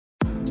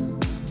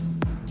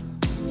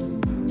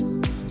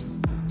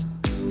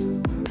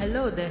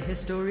Hello there,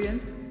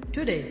 historians.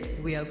 Today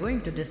we are going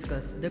to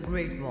discuss the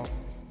Great War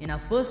in our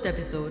first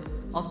episode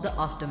of The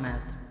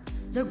Aftermath.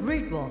 The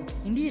Great War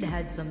indeed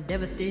had some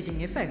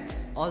devastating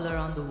effects all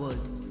around the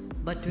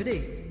world, but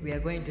today we are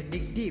going to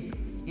dig deep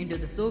into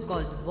the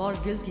so-called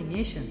war-guilty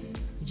nation,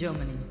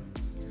 Germany.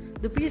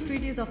 The peace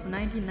treaties of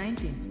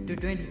 1919 to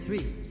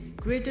 23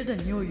 created a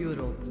new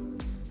Europe.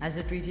 As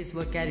the treaties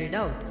were carried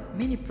out,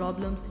 many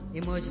problems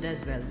emerged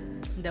as well.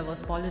 There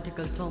was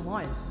political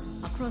turmoil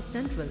across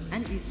Central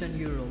and Eastern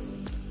Europe.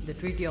 The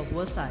Treaty of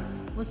Versailles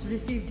was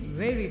received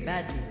very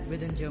badly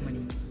within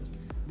Germany.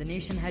 The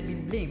nation had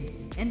been blamed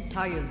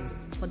entirely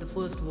for the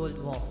First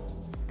World War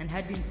and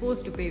had been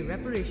forced to pay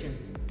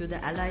reparations to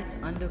the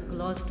Allies under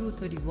Clause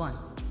 231,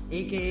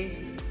 aka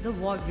the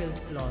War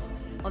Guilt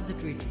Clause of the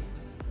treaty.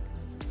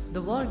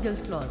 The War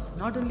Guilt Clause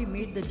not only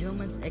made the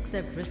Germans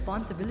accept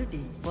responsibility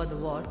for the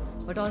war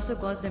but also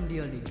cost them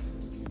dearly.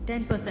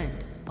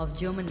 10% of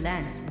German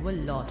lands were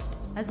lost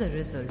as a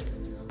result.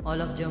 All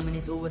of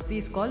Germany's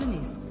overseas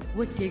colonies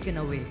were taken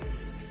away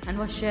and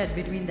was shared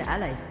between the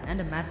Allies,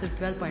 and a massive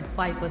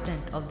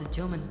 12.5% of the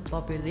German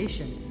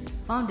population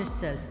found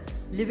itself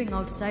living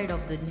outside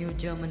of the new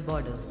German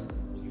borders.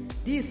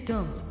 These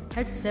terms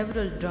had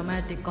several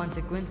dramatic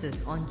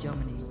consequences on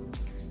Germany.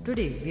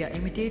 Today we are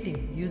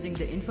imitating using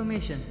the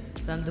information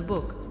from the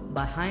book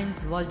by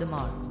Heinz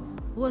Waldemar,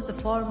 who was a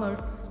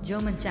former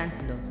German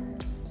chancellor,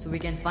 so we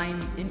can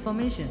find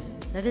information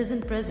that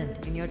isn't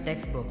present in your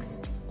textbooks.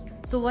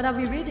 So what are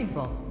we waiting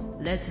for?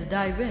 Let's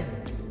dive in.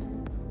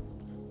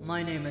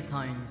 My name is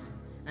Heinz,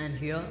 and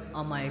here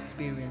are my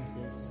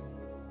experiences.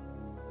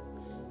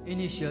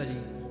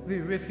 Initially, we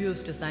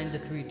refused to sign the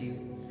treaty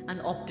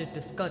and opted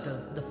to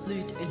scuttle the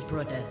fleet in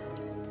protest,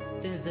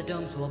 since the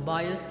terms were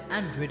biased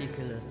and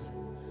ridiculous.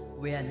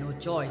 We had no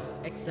choice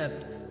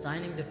except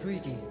signing the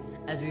treaty,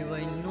 as we were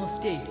in no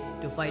state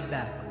to fight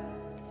back.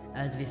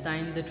 As we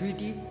signed the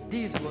treaty,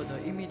 these were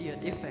the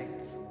immediate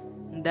effects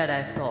that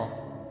I saw.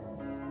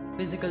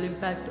 Physical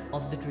impact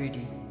of the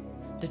treaty.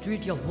 The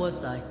Treaty of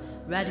Versailles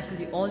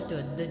radically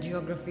altered the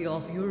geography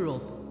of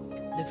Europe.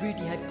 The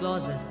treaty had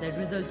clauses that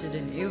resulted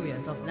in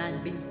areas of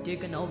land being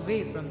taken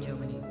away from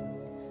Germany.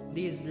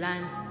 These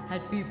lands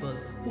had people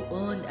who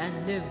earned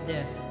and lived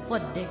there for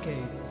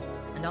decades,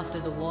 and after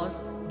the war,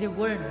 they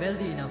weren't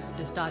wealthy enough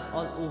to start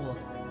all over.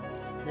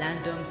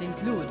 Land terms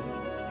include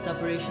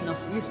separation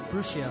of East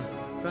Prussia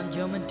from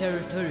German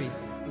territory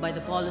by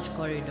the Polish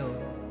corridor,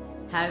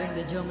 having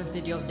the German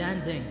city of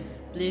Danzig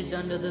placed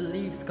under the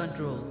League's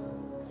control.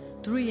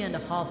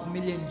 3.5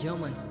 million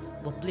Germans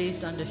were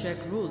placed under Czech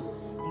rule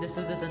in the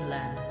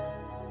Sudetenland.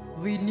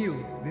 We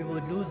knew we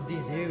would lose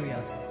these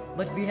areas,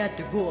 but we had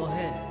to go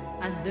ahead,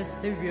 and this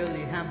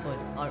severely hampered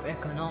our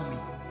economy,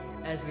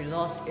 as we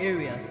lost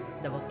areas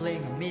that were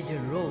playing a major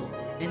role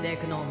in the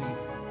economy.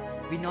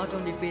 We not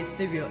only faced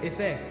severe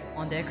effects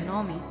on the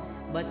economy,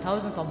 but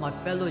thousands of my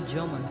fellow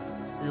Germans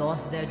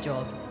lost their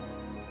jobs,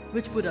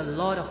 which put a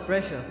lot of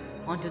pressure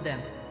onto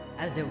them,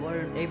 as they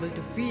weren't able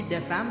to feed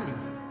their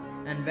families.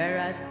 And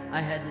whereas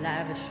I had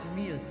lavish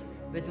meals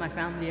with my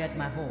family at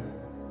my home,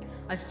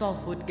 I saw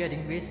food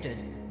getting wasted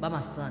by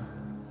my son,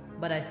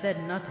 but I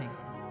said nothing.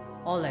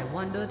 All I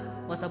wondered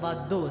was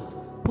about those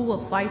who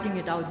were fighting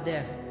it out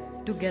there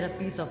to get a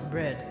piece of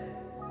bread.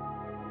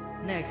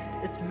 Next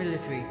is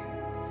military.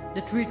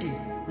 The treaty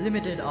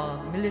limited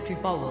our military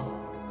power,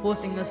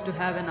 forcing us to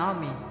have an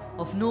army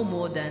of no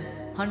more than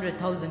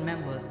 100,000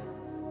 members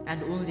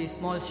and only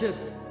small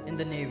ships in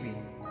the navy.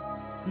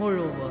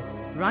 Moreover,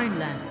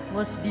 Rhineland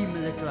was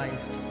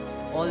demilitarized.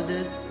 All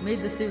this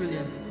made the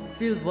civilians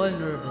feel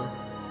vulnerable,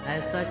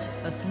 as such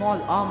a small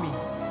army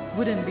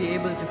wouldn't be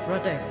able to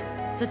protect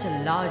such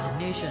a large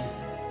nation,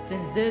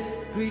 since this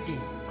treaty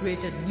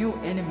created new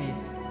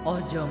enemies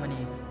of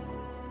Germany.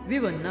 We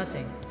were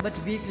nothing but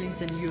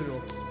weaklings in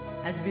Europe,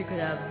 as we could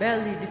have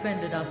barely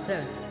defended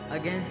ourselves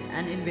against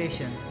an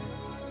invasion.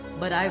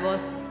 But I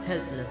was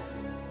helpless.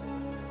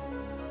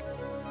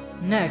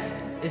 Next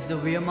is the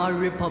Weimar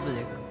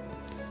Republic.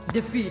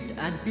 Defeat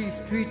and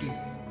peace treaty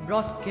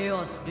brought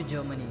chaos to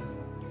Germany.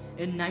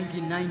 In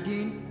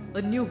 1919,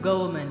 a new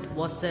government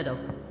was set up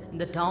in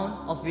the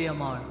town of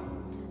Weimar,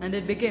 and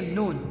it became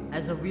known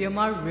as the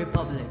Weimar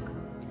Republic.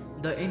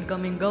 The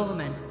incoming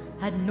government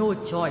had no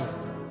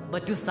choice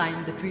but to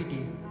sign the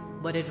treaty,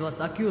 but it was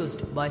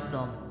accused by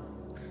some.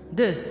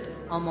 This,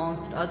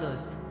 amongst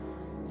others,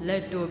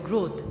 led to a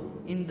growth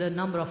in the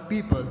number of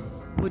people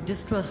who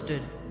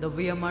distrusted the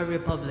Weimar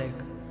Republic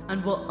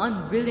and were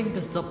unwilling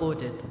to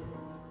support it.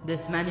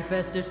 This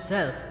manifested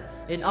itself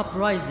in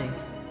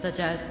uprisings such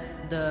as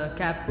the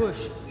Kapp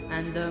Push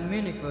and the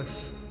Munich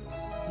Push.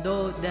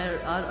 Though there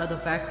are other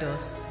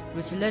factors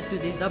which led to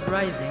these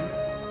uprisings,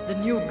 the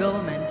new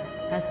government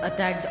has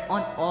attacked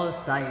on all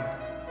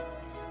sides.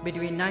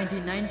 Between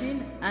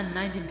 1919 and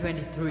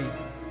 1923,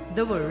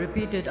 there were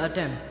repeated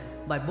attempts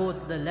by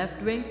both the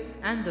left-wing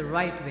and the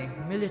right-wing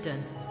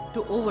militants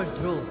to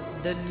overthrow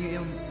the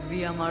new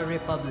Weimar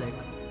Republic.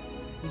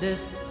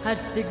 This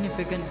had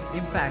significant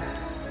impact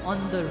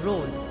on the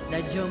role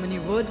that Germany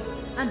would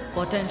and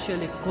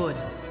potentially could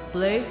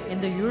play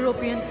in the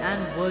European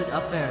and world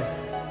affairs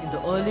in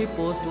the early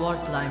post-war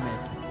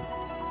climate.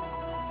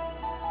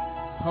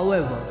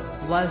 However,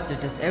 whilst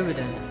it is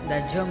evident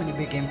that Germany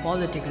became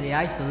politically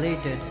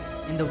isolated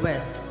in the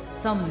West,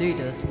 some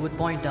leaders would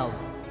point out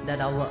that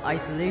our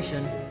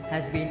isolation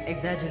has been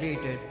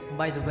exaggerated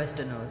by the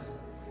Westerners.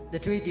 The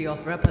Treaty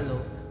of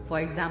Rapallo, for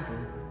example,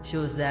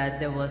 shows that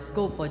there was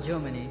scope for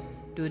Germany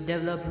to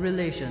develop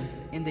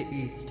relations in the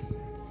East,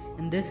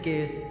 in this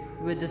case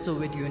with the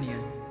Soviet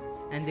Union,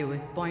 and they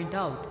would point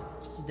out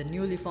the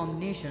newly formed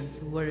nations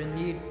were in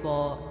need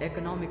for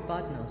economic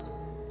partners,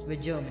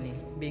 with Germany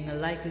being a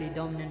likely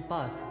dominant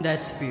part.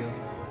 That's few.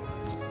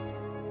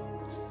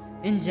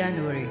 In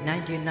January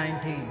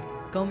 1919,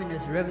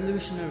 communist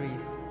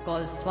revolutionaries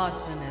called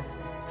Schwarzenegger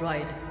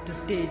tried to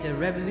stage a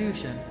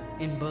revolution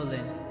in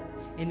Berlin.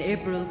 In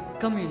April,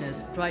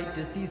 communists tried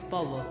to seize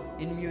power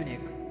in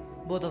Munich.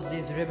 Both of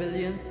these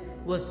rebellions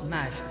were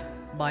smashed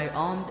by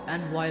armed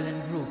and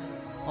violent groups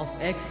of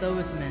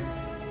ex-servicemen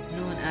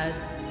known as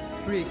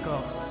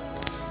Freikorps.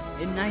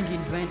 In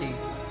 1920,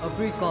 a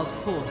Freikorps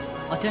force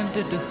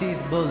attempted to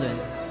seize Berlin.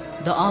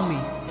 The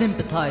army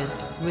sympathized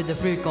with the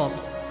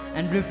Freikorps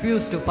and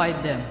refused to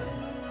fight them.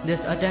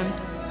 This attempt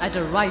at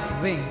a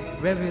right-wing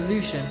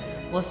revolution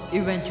was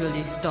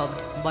eventually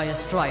stopped by a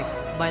strike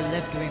by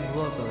left-wing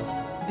workers.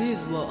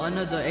 These were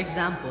another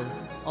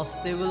examples of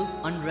civil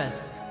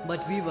unrest,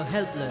 but we were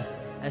helpless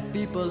as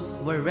people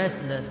were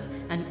restless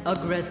and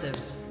aggressive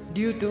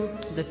due to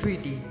the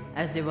treaty,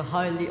 as they were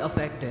highly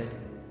affected.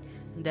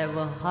 There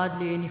were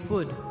hardly any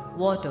food,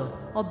 water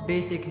or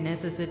basic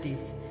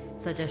necessities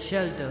such as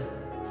shelter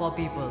for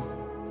people.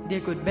 They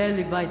could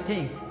barely buy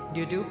things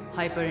due to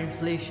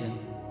hyperinflation.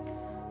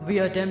 We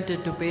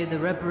attempted to pay the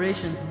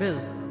reparations bill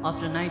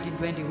after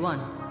 1921,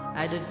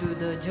 added to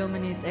the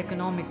Germany's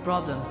economic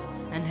problems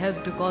and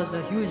helped to cause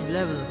a huge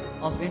level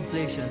of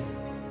inflation.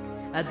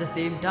 At the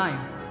same time,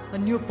 a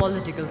new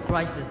political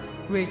crisis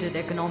created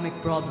economic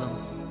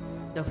problems.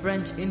 The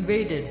French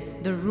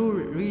invaded the Ruhr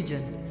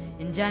region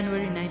in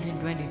January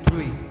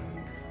 1923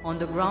 on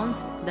the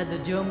grounds that the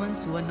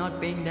Germans were not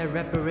paying their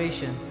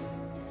reparations.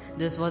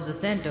 This was the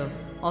center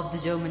of the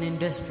German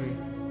industry.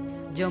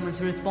 Germans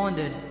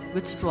responded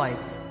with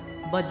strikes,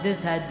 but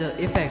this had the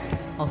effect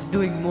of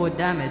doing more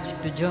damage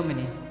to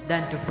Germany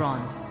than to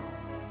France.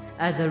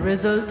 As a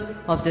result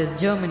of this,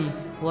 Germany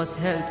was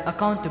held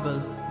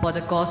accountable for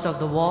the cost of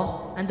the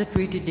war, and the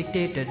treaty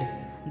dictated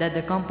that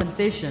the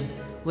compensation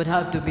would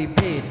have to be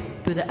paid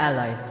to the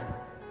Allies.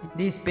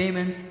 These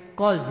payments,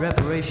 called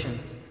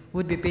reparations,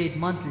 would be paid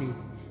monthly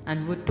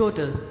and would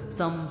total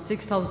some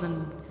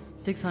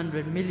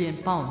 £6,600 million.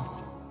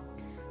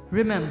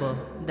 Remember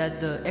that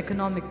the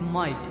economic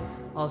might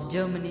of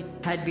Germany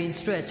had been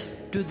stretched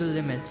to the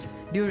limits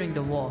during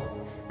the war,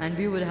 and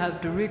we would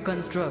have to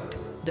reconstruct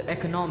the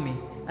economy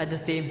at the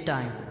same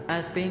time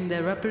as paying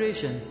their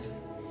reparations.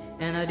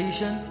 In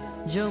addition,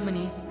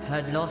 Germany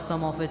had lost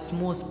some of its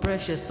most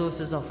precious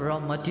sources of raw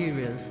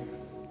materials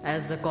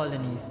as the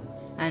colonies,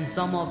 and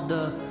some of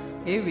the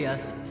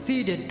areas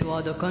ceded to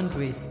other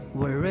countries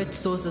were rich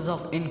sources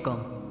of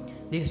income.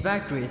 These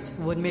factories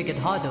would make it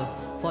harder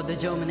for the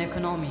German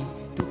economy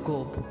to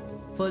cope.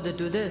 Further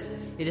to this,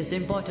 it is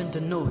important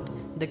to note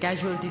the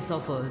casualties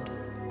suffered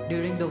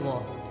during the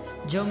war.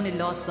 Germany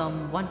lost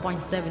some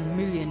 1.7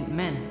 million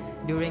men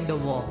during the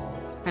war,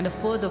 and a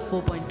further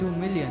 4.2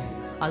 million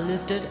are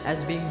listed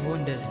as being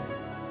wounded.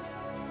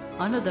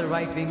 Another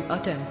right-wing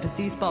attempt to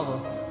seize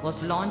power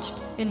was launched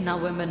in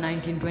November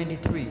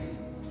 1923.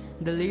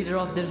 The leader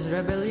of this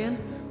rebellion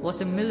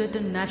was a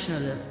militant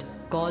nationalist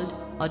called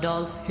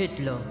Adolf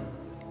Hitler.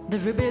 The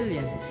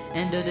rebellion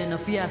ended in a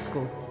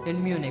fiasco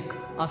in Munich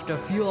after a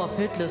few of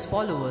Hitler's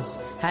followers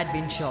had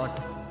been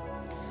shot.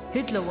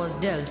 Hitler was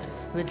dealt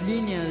with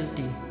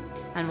leniency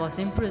and was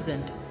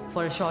imprisoned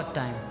for a short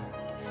time.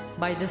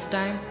 By this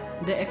time,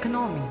 the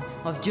economy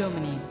of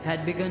Germany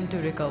had begun to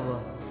recover,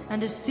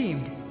 and it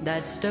seemed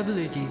that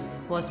stability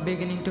was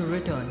beginning to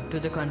return to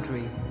the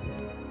country.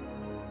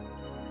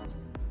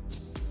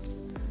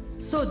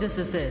 So this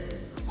is it.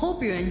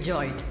 Hope you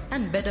enjoyed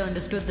and better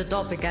understood the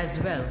topic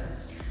as well.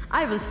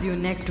 I will see you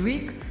next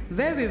week,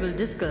 where we will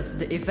discuss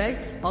the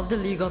effects of the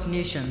League of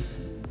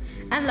Nations.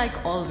 And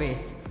like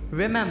always,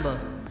 remember,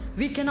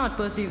 we cannot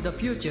perceive the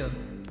future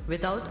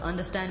without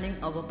understanding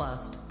our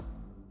past.